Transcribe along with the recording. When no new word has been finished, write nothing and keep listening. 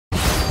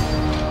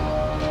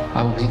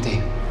I will meet thee.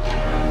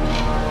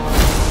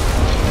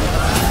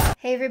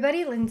 Hey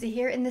everybody, Lindsay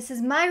here, and this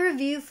is my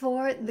review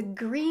for The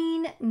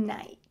Green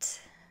Knight.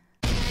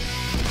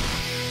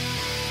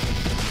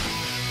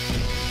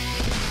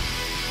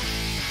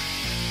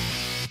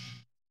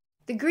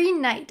 The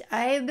Green Knight.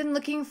 I have been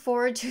looking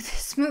forward to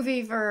this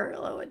movie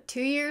for,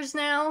 2 years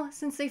now,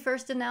 since they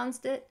first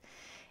announced it.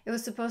 It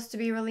was supposed to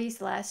be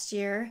released last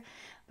year,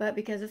 but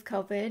because of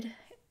COVID,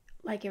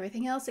 like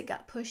everything else, it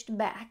got pushed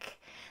back.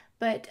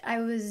 But I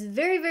was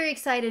very, very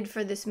excited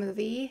for this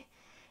movie.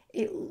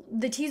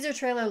 The teaser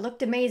trailer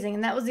looked amazing,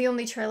 and that was the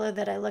only trailer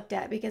that I looked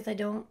at because I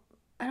don't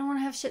want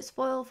to have shit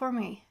spoiled for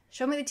me.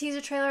 Show me the teaser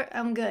trailer,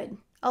 I'm good.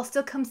 I'll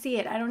still come see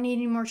it. I don't need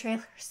any more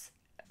trailers.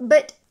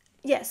 But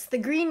yes, The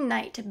Green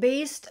Knight,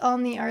 based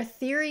on the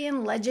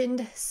Arthurian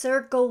legend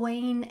Sir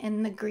Gawain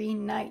and the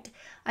Green Knight.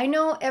 I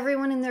know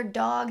everyone and their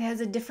dog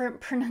has a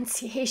different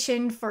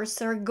pronunciation for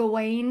Sir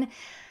Gawain.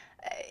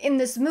 In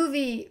this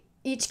movie,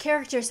 each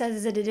character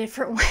says it a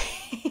different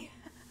way.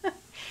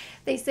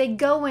 They say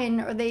Gawain,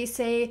 or they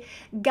say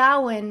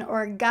Gawain,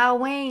 or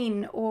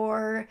Gawain,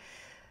 or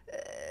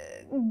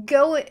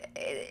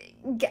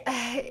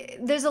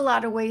there's a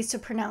lot of ways to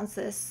pronounce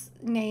this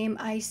name.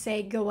 I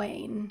say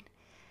Gawain.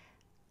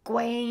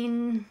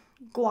 Gawain,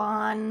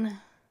 Guan.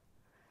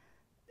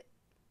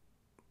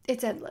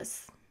 It's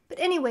endless. But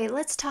anyway,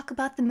 let's talk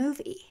about the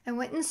movie. I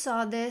went and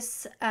saw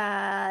this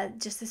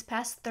just this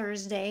past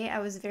Thursday. I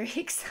was very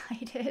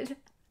excited.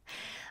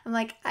 I'm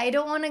like, I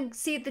don't want to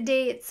see it the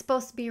day it's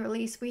supposed to be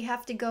released. We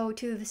have to go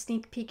to the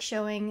sneak peek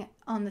showing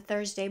on the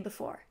Thursday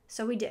before.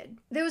 So we did.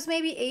 There was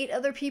maybe 8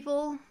 other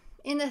people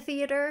in the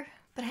theater,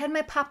 but I had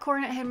my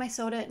popcorn, I had my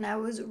soda, and I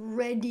was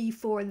ready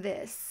for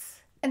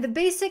this. And the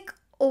basic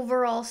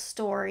overall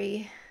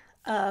story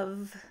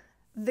of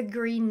The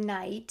Green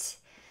Knight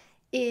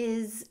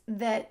is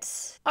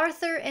that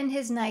Arthur and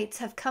his knights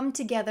have come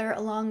together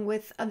along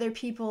with other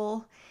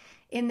people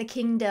in the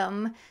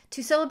kingdom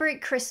to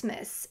celebrate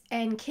Christmas.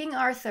 And King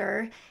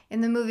Arthur,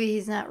 in the movie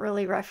he's not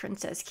really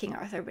referenced as King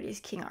Arthur, but he's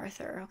King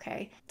Arthur,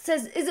 okay?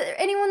 Says, is there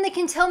anyone that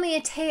can tell me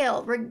a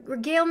tale?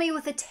 Regale me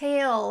with a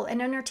tale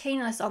and entertain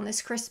us on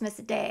this Christmas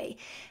day.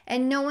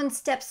 And no one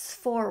steps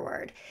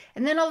forward.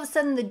 And then all of a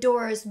sudden the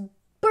doors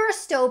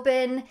burst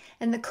open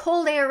and the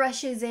cold air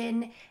rushes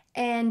in,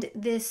 and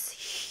this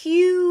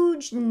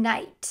huge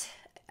knight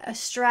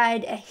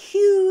astride a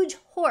huge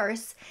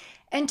horse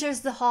enters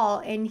the hall,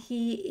 and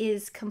he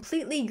is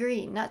completely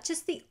green. Not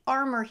just the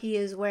armor he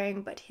is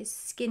wearing, but his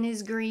skin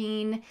is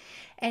green,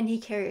 and he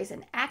carries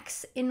an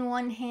axe in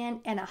one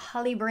hand and a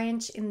holly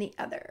branch in the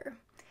other.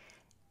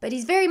 But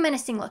he's very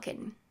menacing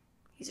looking.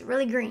 He's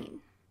really green.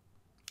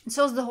 And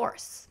so is the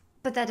horse,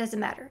 but that doesn't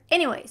matter.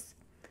 Anyways,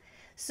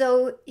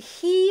 so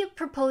he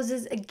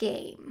proposes a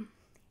game.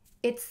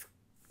 It's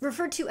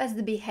referred to as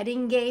the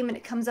beheading game, and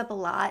it comes up a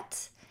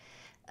lot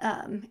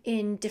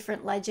in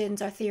different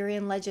legends,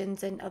 Arthurian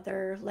legends and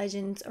other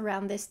legends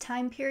around this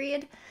time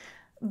period.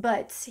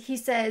 But he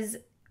says,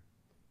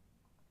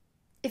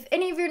 if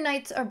any of your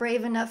knights are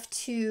brave enough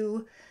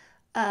to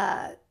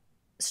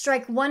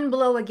strike one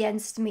blow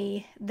against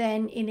me,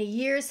 then in a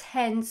year's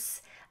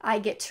hence, I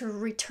get to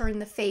return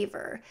the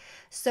favor.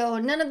 So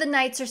none of the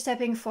knights are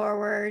stepping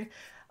forward.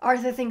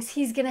 Arthur thinks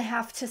he's going to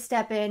have to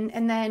step in,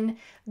 and then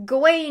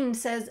Gawain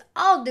says,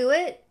 I'll do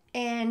it.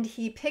 And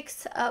he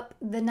picks up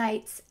the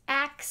knight's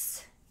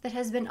axe that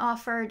has been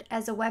offered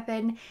as a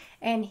weapon,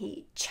 and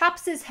he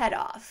chops his head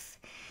off.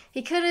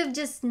 He could have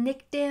just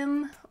nicked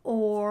him,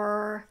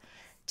 or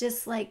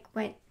just like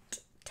went,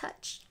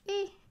 touch,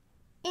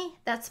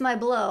 that's my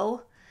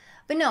blow.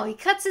 But no, he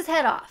cuts his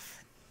head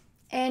off.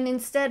 And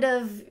instead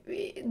of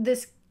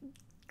this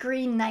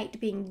Green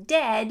Knight being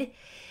dead,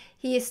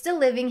 he is still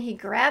living. He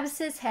grabs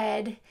his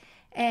head,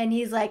 and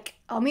he's like,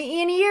 I'll meet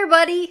you in a year,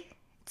 buddy.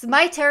 It's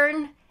my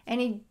turn.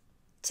 And he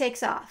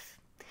takes off.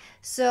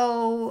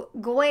 So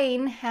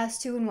Gawain has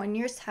to, in 1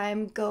 year's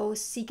time, go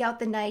seek out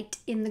the knight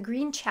in the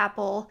Green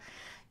Chapel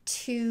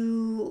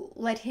to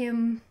let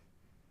him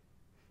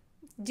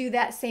do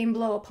that same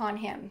blow upon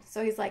him.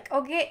 So he's like,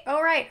 okay,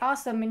 all right,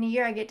 awesome. In a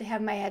year, I get to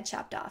have my head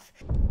chopped off.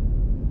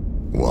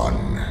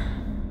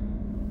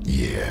 1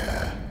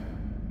 year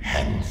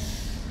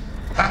hence.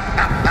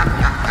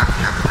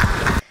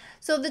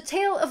 So the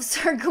tale of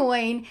Sir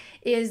Gawain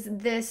is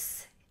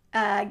this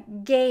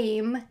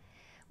game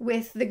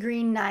with the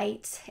Green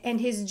Knight and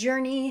his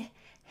journey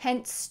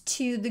hence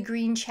to the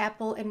Green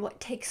Chapel and what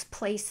takes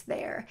place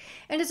there.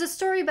 And it's a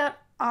story about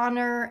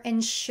honor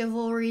and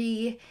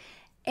chivalry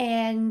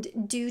and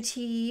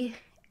duty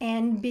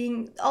and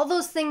being all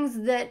those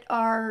things that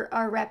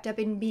are wrapped up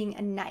in being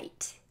a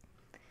knight.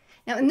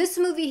 Now in this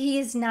movie he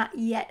is not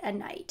yet a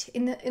knight.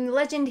 In the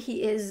legend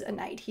he is a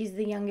knight. He's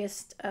the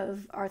youngest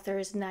of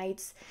Arthur's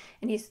knights,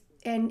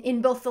 and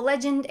in both the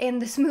legend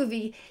and this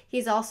movie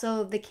he's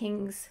also the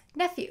king's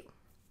nephew.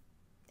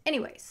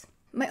 Anyways,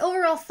 my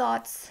overall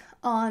thoughts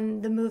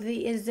on the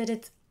movie is that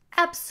it's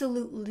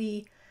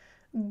absolutely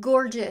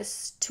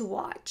gorgeous to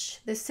watch.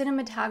 The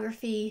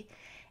cinematography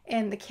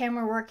and the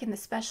camera work and the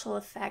special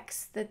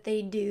effects that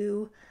they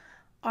do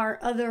are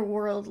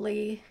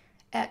otherworldly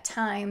at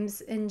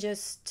times and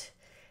just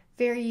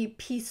very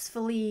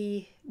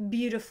peacefully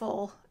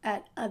beautiful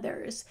at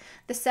others.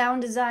 The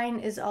sound design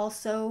is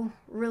also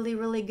really,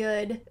 really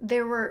good.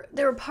 There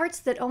were parts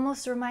that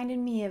almost reminded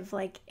me of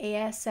like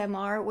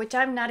ASMR, which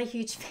I'm not a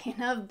huge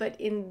fan of, but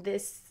in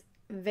this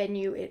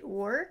venue it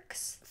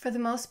works. For the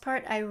most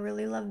part, I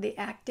really love the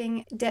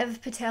acting.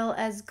 Dev Patel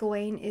as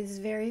Gawain is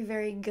very,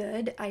 very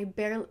good. I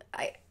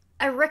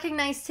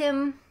recognized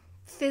him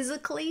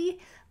physically,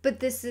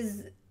 but this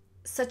is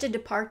such a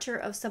departure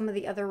of some of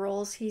the other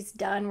roles he's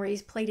done where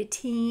he's played a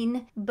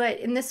teen. But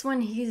in this one,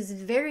 he's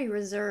very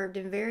reserved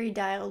and very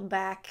dialed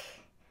back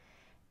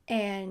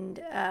and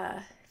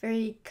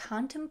very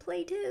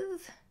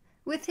contemplative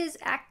with his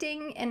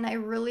acting, and I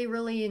really,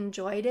 really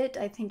enjoyed it.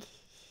 I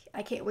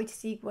can't wait to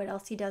see what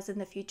else he does in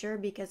the future,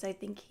 because I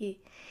think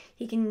he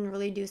can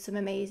really do some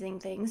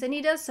amazing things, and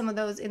he does some of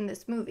those in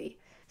this movie.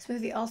 This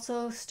movie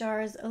also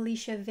stars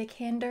Alicia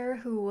Vikander,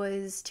 who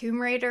was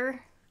Tomb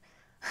Raider.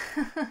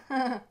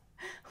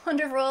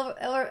 Wonder if we'll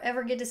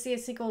ever get to see a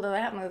sequel to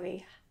that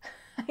movie.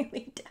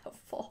 Highly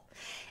doubtful.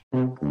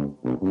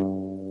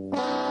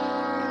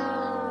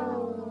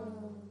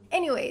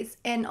 Anyways,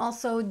 and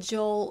also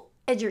Joel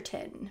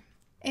Edgerton.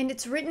 And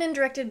it's written and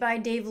directed by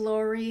Dave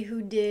Lowery,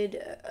 who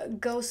did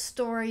Ghost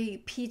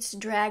Story, Pete's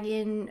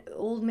Dragon,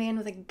 Old Man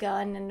with a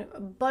Gun, and a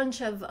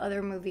bunch of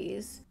other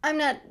movies. I'm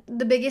not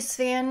the biggest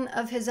fan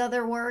of his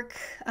other work.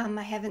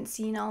 I haven't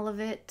seen all of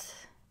it.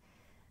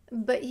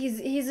 But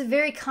he's a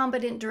very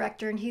competent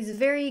director, and he's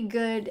very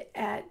good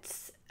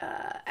at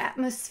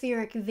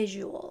atmospheric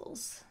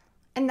visuals.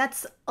 And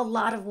that's a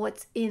lot of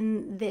what's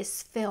in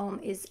this film,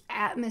 is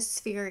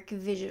atmospheric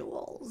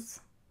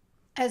visuals.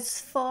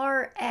 As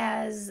far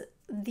as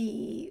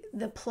the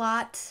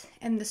plot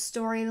and the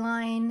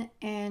storyline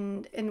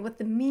and what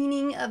the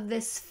meaning of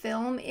this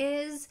film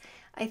is,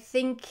 I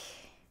think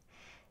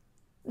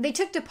they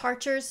took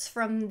departures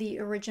from the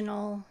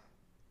original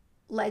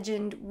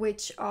legend,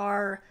 which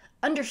are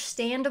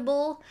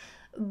understandable,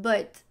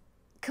 but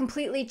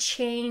completely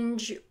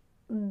change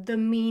the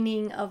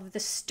meaning of the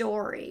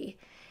story.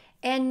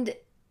 And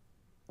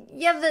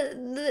yeah,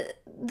 the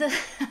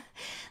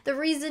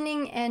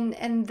reasoning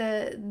and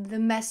the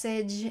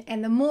message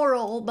and the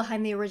moral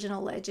behind the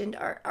original legend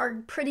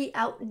are pretty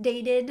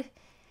outdated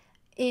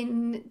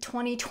in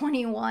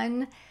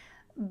 2021,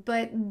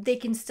 but they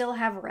can still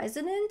have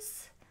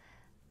resonance.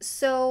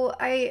 So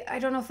I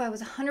don't know if I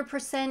was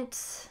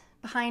 100%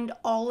 behind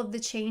all of the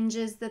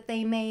changes that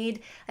they made.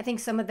 I think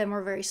some of them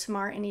were very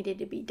smart and needed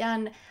to be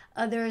done.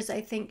 Others,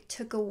 I think,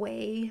 took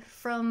away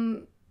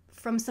from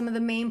some of the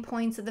main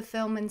points of the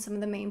film and some of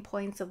the main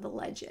points of the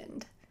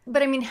legend.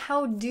 But I mean,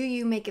 how do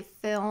you make a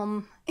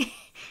film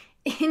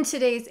in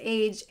today's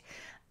age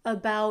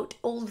about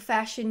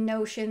old-fashioned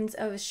notions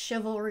of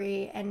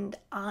chivalry and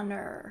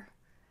honor?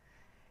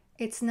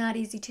 It's not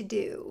easy to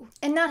do.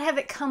 And not have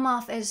it come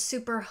off as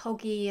super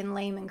hokey and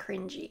lame and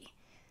cringy.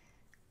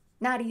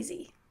 Not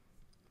easy.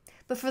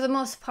 But for the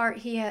most part,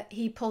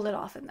 he pulled it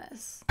off in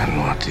this. And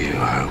what do you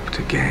hope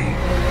to gain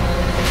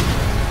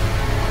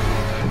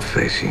from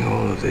facing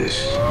all of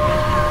this?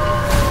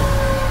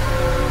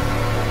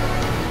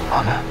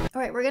 Honor.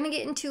 All right, we're going to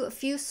get into a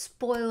few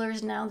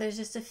spoilers now. There's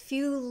just a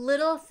few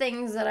little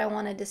things that I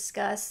want to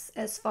discuss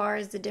as far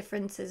as the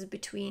differences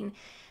between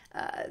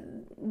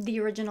the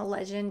original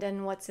legend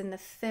and what's in the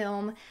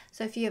film.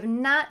 So if you have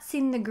not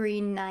seen The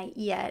Green Knight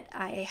yet,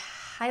 I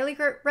highly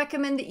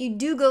recommend that you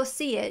do go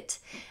see it.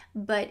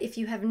 But if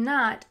you have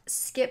not,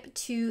 skip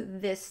to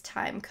this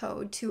time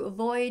code to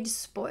avoid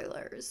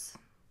spoilers.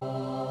 All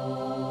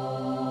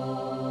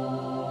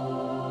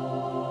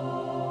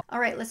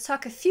right, let's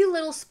talk a few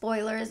little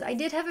spoilers. I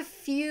did have a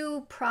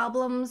few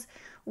problems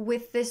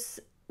with this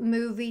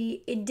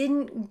movie. It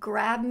didn't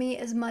grab me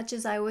as much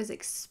as I was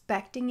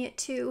expecting it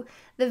to.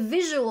 The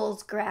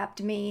visuals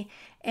grabbed me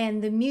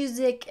and the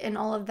music and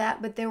all of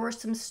that, but there were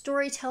some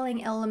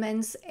storytelling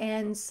elements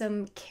and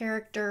some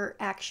character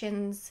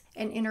actions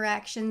and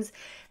interactions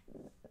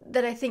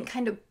that I think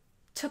kind of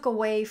took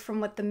away from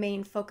what the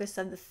main focus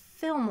of the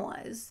film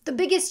was. The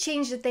biggest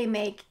change that they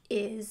make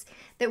is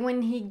that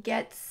when he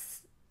gets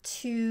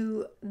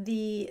to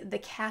the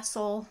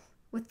castle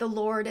with the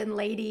Lord and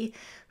Lady,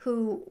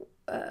 who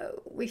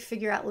we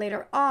figure out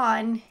later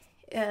on,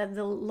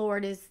 the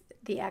Lord is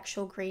the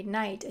actual Green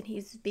Knight and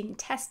he's being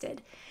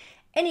tested.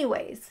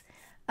 Anyways,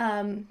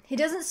 he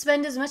doesn't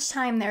spend as much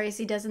time there as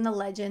he does in the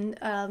legend.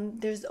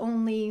 There's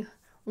only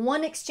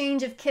one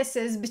exchange of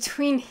kisses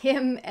between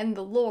him and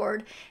the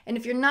Lord. And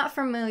if you're not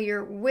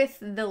familiar with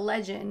the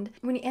legend,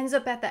 when he ends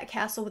up at that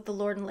castle with the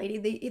Lord and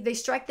Lady, they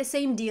strike the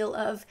same deal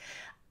of,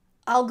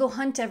 I'll go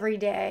hunt every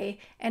day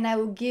and I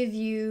will give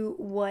you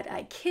what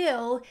I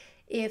kill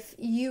if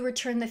you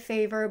return the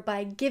favor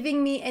by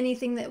giving me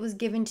anything that was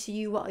given to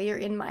you while you're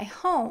in my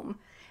home.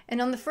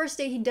 And on the first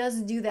day he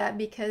does do that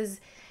because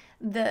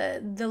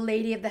the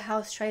lady of the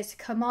house tries to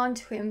come on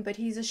to him, but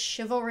he's a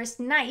chivalrous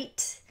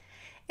knight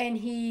And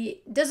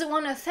he doesn't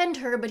want to offend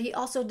her, but he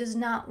also does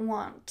not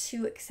want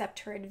to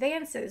accept her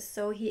advances.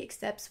 So he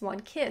accepts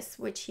one kiss,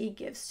 which he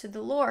gives to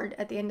the Lord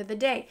at the end of the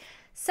day.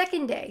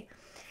 Second day,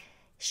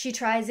 she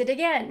tries it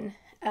again.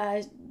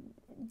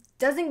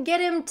 Doesn't get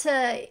him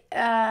to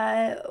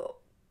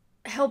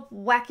help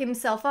whack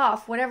himself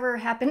off. Whatever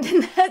happened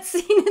in that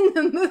scene in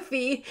the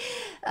movie,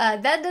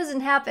 that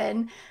doesn't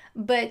happen.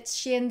 But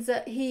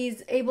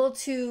he's able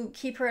to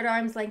keep her at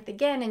arm's length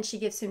again, and she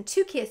gives him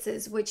 2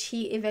 kisses, which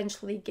he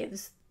eventually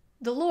gives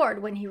the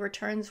Lord when he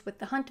returns with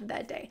the hunt of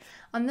that day.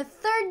 On the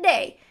third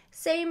day,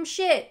 same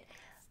shit,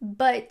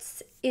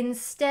 but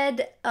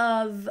instead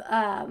of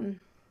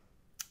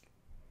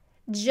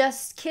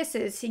just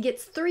kisses, he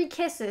gets 3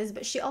 kisses,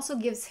 but she also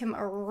gives him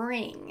a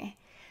ring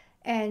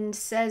and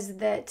says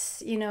that,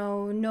 you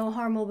know, no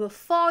harm will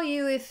befall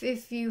you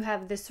if you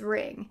have this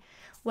ring.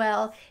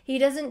 Well, he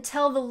doesn't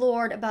tell the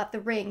Lord about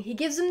the ring. He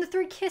gives him the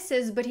 3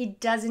 kisses, but he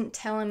doesn't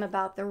tell him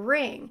about the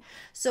ring.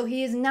 So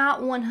he is not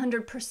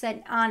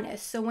 100%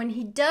 honest. So when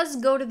he does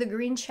go to the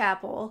Green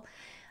Chapel,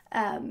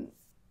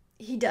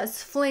 he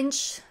does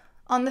flinch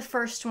on the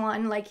first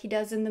one like he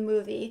does in the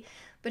movie.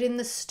 But in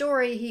the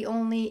story, he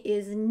only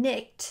is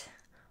nicked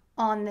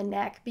on the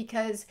neck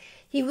because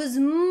he was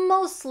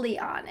mostly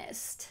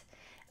honest.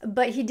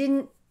 But he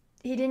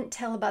didn't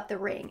tell about the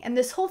ring. And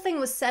this whole thing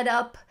was set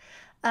up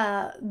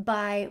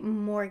by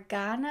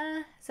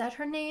Morgana, is that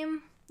her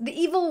name? The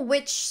evil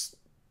witch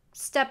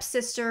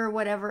stepsister,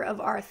 whatever,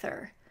 of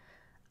Arthur.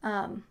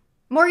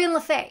 Morgan Le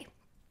Fay.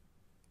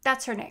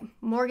 That's her name,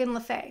 Morgan Le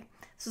Fay.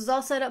 This was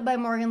all set up by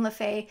Morgan Le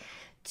Fay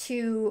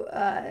to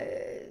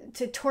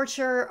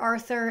torture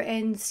Arthur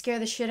and scare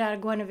the shit out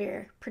of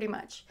Guinevere, pretty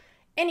much.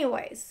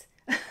 Anyways,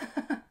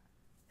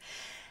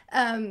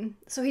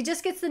 so he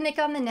just gets the nick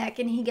on the neck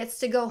and he gets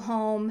to go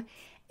home.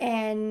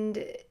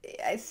 And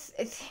I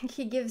think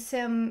he gives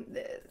him,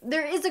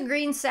 there is a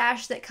green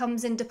sash that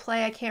comes into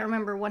play. I can't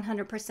remember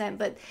 100%,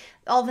 but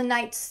all the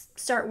knights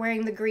start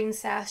wearing the green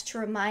sash to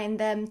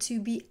remind them to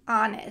be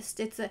honest.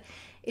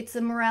 It's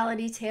a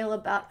morality tale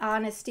about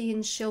honesty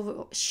and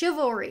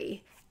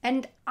chivalry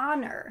and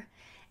honor.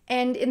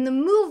 And in the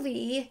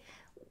movie,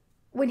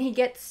 when he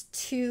gets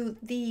to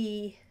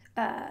the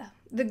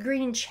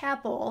Green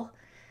Chapel,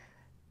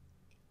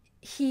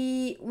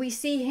 we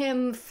see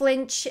him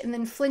flinch and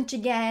then flinch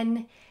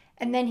again,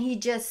 and then he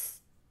has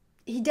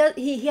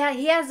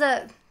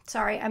a,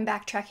 sorry, I'm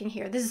backtracking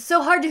here. This is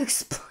so hard to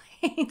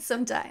explain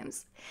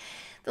sometimes.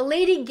 The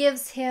lady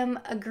gives him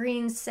a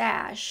green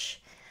sash,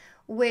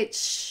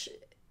 which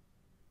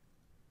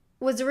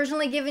was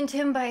originally given to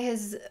him by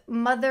his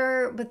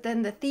mother, but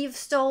then the thief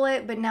stole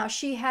it, but now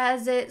she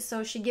has it,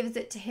 so she gives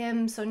it to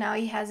him, so now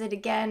he has it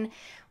again,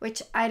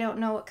 which I don't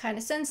know what kind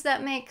of sense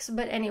that makes,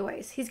 but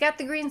anyways, he's got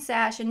the green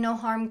sash and no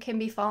harm can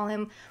befall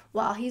him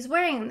while he's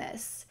wearing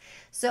this.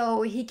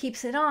 So he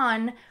keeps it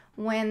on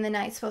when the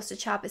knight's supposed to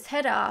chop his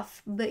head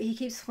off, but he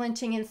keeps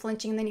flinching and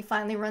flinching, and then he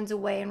finally runs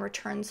away and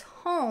returns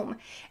home.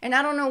 And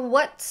I don't know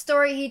what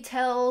story he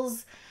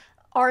tells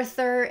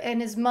Arthur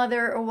and his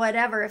mother or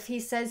whatever, if he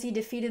says he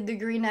defeated the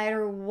Green Knight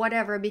or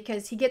whatever,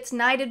 because he gets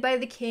knighted by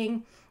the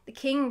king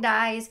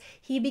dies,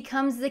 he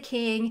becomes the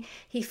king,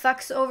 he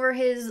fucks over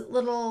his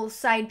little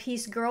side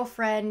piece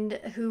girlfriend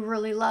who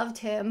really loved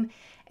him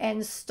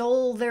and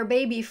stole their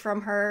baby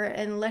from her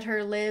and let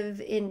her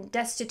live in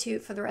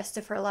destitute for the rest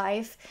of her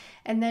life,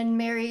 and then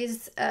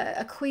marries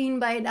a queen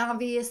by an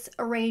obvious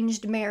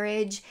arranged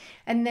marriage,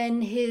 and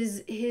then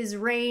his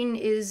reign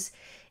is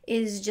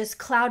just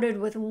clouded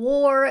with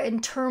war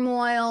and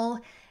turmoil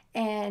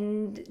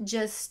and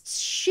just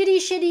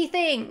shitty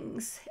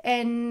things.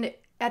 And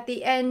at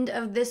the end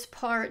of this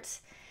part,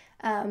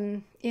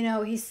 you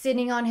know, he's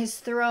sitting on his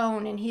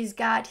throne and he's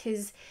got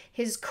his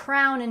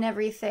crown and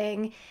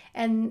everything,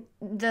 and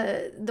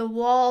the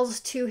walls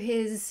to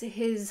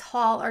his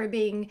hall are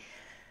being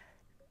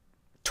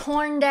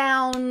torn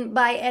down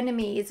by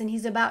enemies, and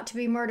he's about to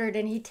be murdered,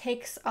 and he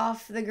takes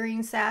off the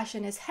green sash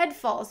and his head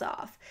falls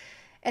off.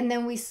 And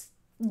then we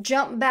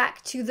jump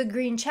back to the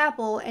Green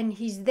Chapel and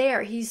he's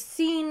there. He's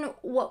seen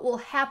what will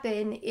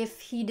happen if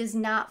he does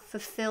not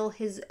fulfill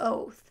his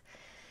oath,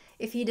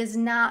 if he does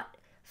not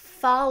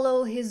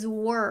follow his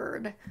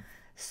word.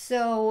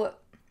 So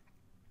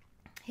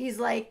he's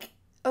like,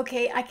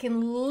 okay, I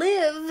can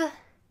live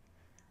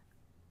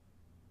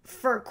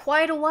for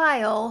quite a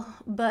while,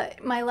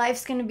 but my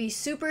life's going to be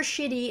super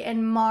shitty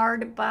and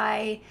marred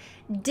by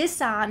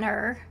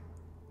dishonor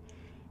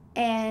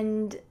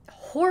and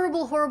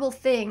horrible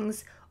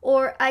things.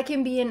 Or I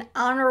can be an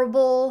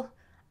honorable,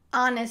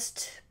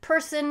 honest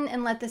person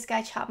and let this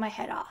guy chop my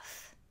head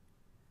off.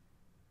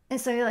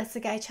 And so he lets the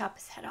guy chop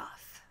his head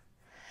off.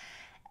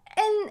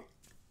 And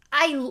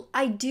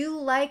I do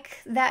like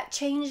that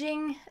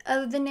changing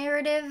of the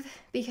narrative,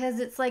 because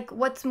it's like,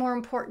 what's more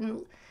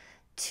important,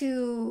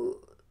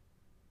 to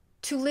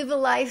live a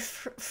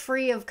life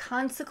free of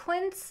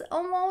consequence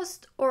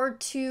almost, or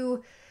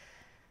to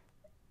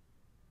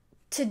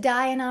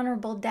die an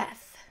honorable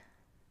death?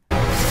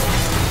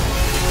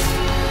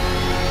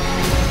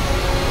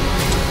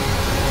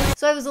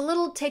 So I was a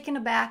little taken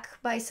aback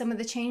by some of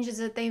the changes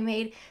that they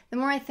made. The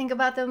more I think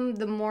about them,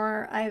 the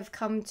more I've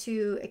come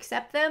to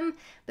accept them,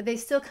 but they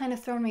still kind of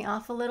thrown me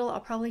off a little. I'll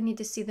probably need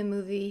to see the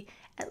movie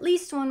at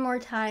least one more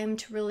time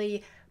to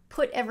really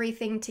put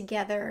everything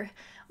together.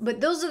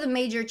 But those are the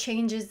major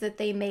changes that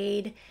they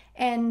made.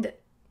 And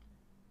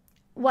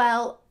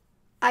while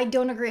I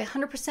don't agree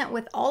 100%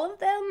 with all of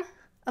them,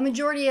 a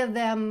majority of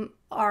them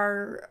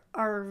are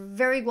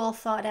very well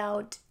thought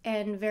out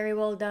and very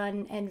well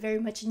done and very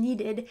much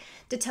needed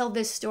to tell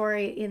this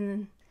story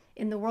in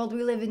the world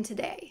we live in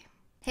today.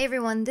 Hey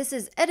everyone, this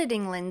is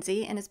Editing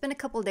Lindsay, and it's been a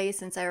couple days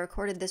since I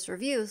recorded this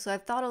review, so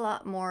I've thought a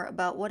lot more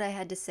about what I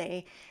had to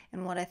say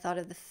and what I thought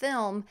of the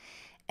film,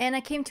 and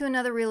I came to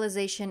another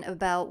realization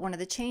about one of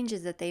the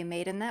changes that they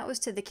made, and that was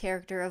to the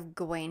character of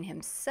Gawain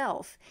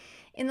himself.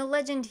 In the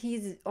legend,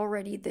 he's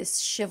already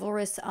this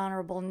chivalrous,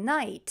 honorable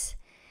knight,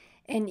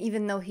 and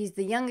even though he's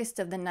the youngest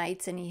of the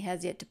knights and he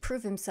has yet to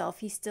prove himself,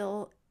 he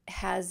still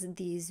has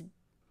these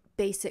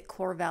basic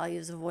core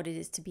values of what it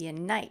is to be a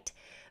knight.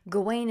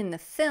 Gawain in the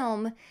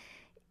film,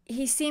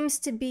 he seems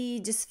to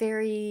be just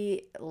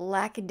very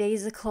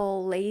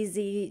lackadaisical,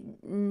 lazy,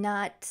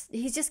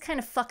 he's just kind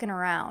of fucking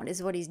around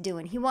is what he's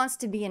doing. He wants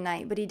to be a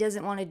knight, but he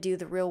doesn't want to do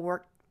the real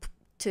work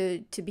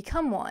to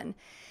become one.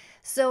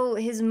 So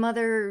his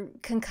mother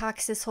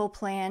concocts this whole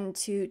plan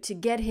to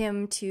get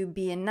him to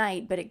be a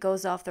knight, but it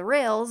goes off the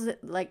rails,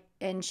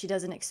 and she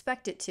doesn't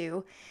expect it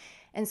to.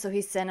 And so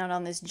he's sent out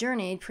on this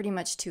journey pretty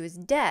much to his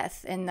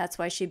death, and that's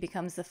why she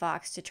becomes the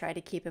fox to try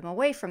to keep him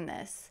away from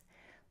this.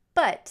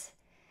 But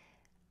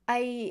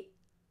I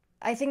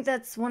think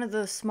that's one of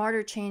the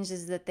smarter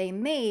changes that they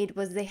made,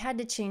 was they had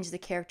to change the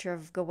character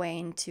of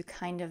Gawain to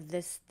kind of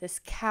this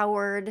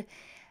coward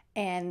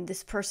and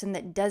this person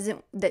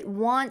that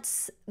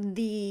wants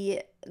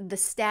the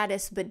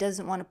status but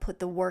doesn't want to put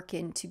the work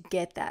in to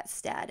get that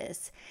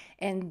status.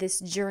 And this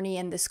journey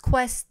and this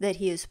quest that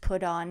he is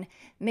put on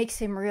makes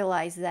him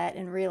realize that,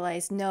 and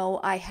realize, no,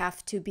 I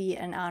have to be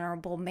an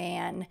honorable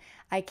man.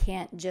 I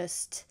can't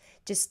just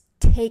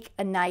take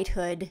a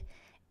knighthood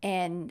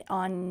and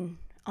on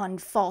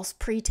false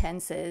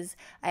pretenses.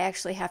 I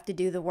actually have to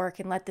do the work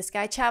and let this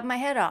guy chop my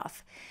head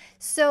off.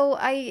 So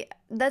I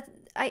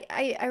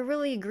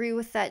really agree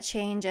with that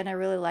change, and I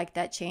really like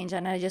that change,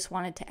 and I just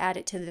wanted to add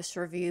it to this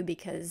review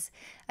because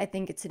I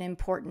think it's an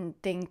important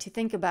thing to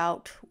think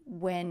about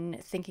when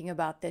thinking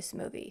about this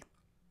movie.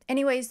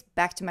 Anyways,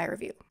 back to my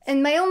review.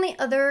 And my only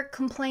other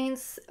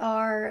complaints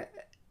are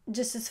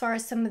just as far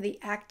as some of the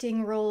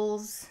acting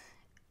roles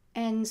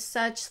and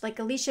such, like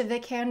Alicia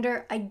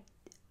Vikander.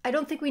 I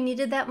don't think we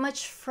needed that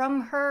much from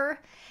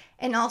her.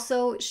 And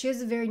also, she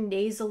has a very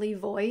nasally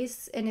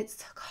voice, and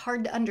it's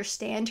hard to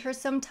understand her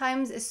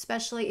sometimes,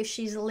 especially if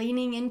she's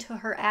leaning into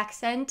her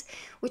accent,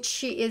 which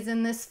she is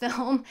in this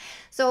film.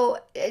 So,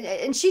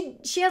 and she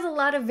has a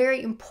lot of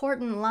very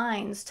important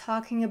lines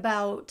talking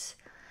about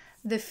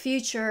the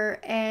future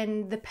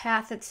and the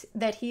path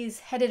that he's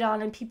headed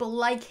on, and people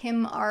like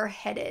him are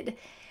headed.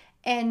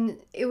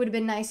 And it would have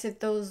been nice if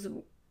those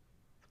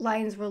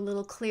lines were a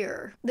little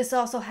clearer. This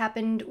also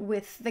happened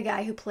with the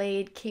guy who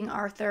played King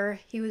Arthur.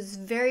 He was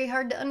very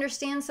hard to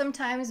understand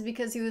sometimes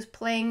because he was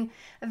playing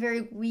a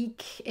very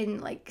weak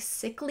and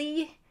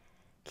sickly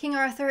King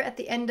Arthur at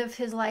the end of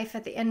his life,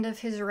 at the end of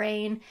his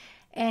reign,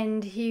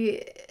 and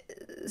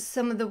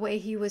some of the way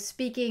he was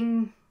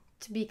speaking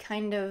to be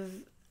kind of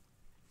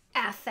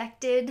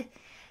affected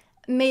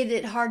made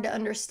it hard to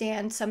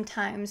understand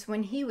sometimes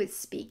when he was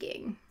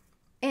speaking.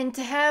 And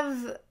to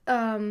have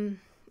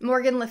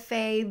Morgan Le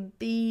Fay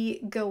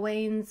be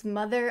Gawain's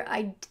mother,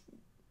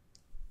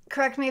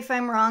 correct me if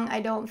I'm wrong, I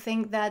don't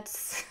think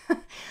that's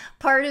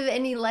part of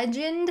any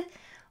legend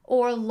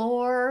or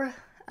lore.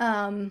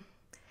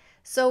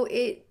 So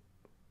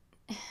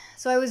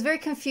I was very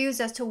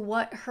confused as to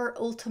what her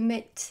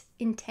ultimate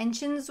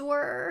intentions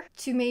were,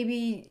 to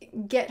maybe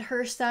get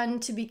her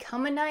son to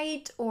become a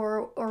knight,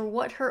 or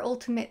what her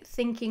ultimate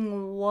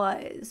thinking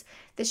was.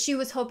 That she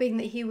was hoping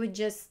that he would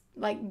just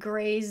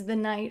graze the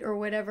knight or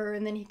whatever,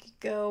 and then he could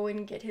go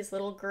and get his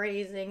little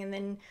grazing, and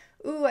then,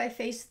 ooh, I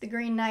faced the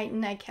Green Knight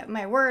and I kept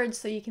my word,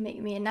 so you can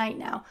make me a knight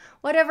now.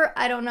 Whatever,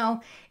 I don't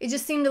know. It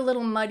just seemed a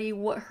little muddy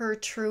what her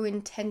true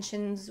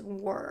intentions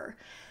were.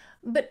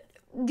 But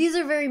these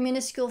are very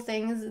minuscule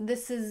things.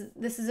 This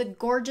is a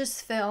gorgeous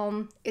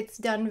film. It's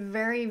done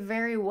very,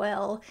 very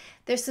well.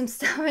 There's some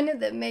stuff in it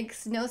that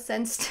makes no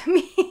sense to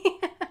me.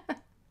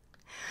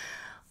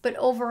 But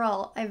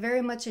overall, I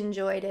very much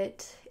enjoyed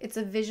it. It's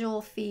a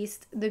visual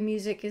feast. The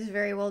music is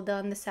very well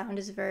done. The sound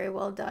is very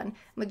well done.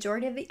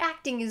 Majority of the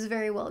acting is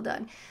very well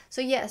done.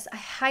 So yes, I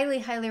highly,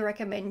 highly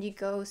recommend you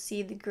go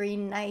see The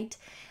Green Knight.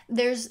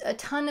 There's a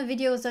ton of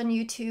videos on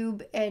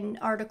YouTube and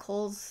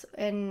articles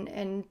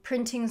and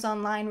printings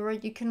online where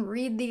you can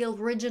read the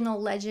original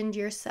legend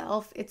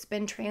yourself. It's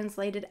been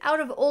translated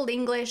out of Old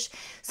English,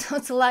 so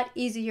it's a lot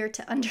easier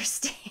to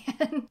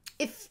understand.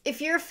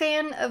 If you're a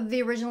fan of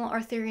the original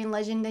Arthurian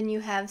legend and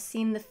you have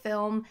seen the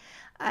film,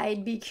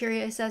 I'd be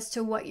curious as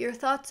to what your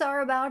thoughts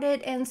are about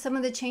it and some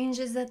of the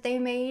changes that they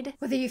made.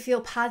 Whether you feel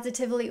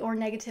positively or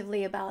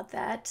negatively about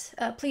that,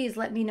 please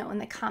let me know in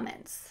the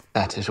comments.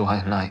 That is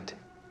why Light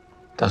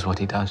does what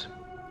he does.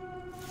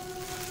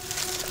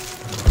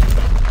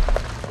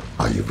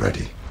 Are you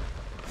ready?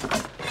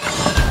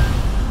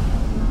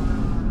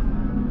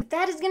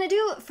 That is going to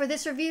do it for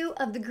this review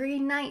of The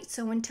Green Knight.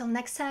 So until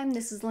next time,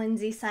 this is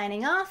Lindsay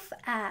signing off.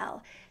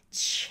 I'll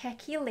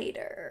check you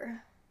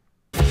later.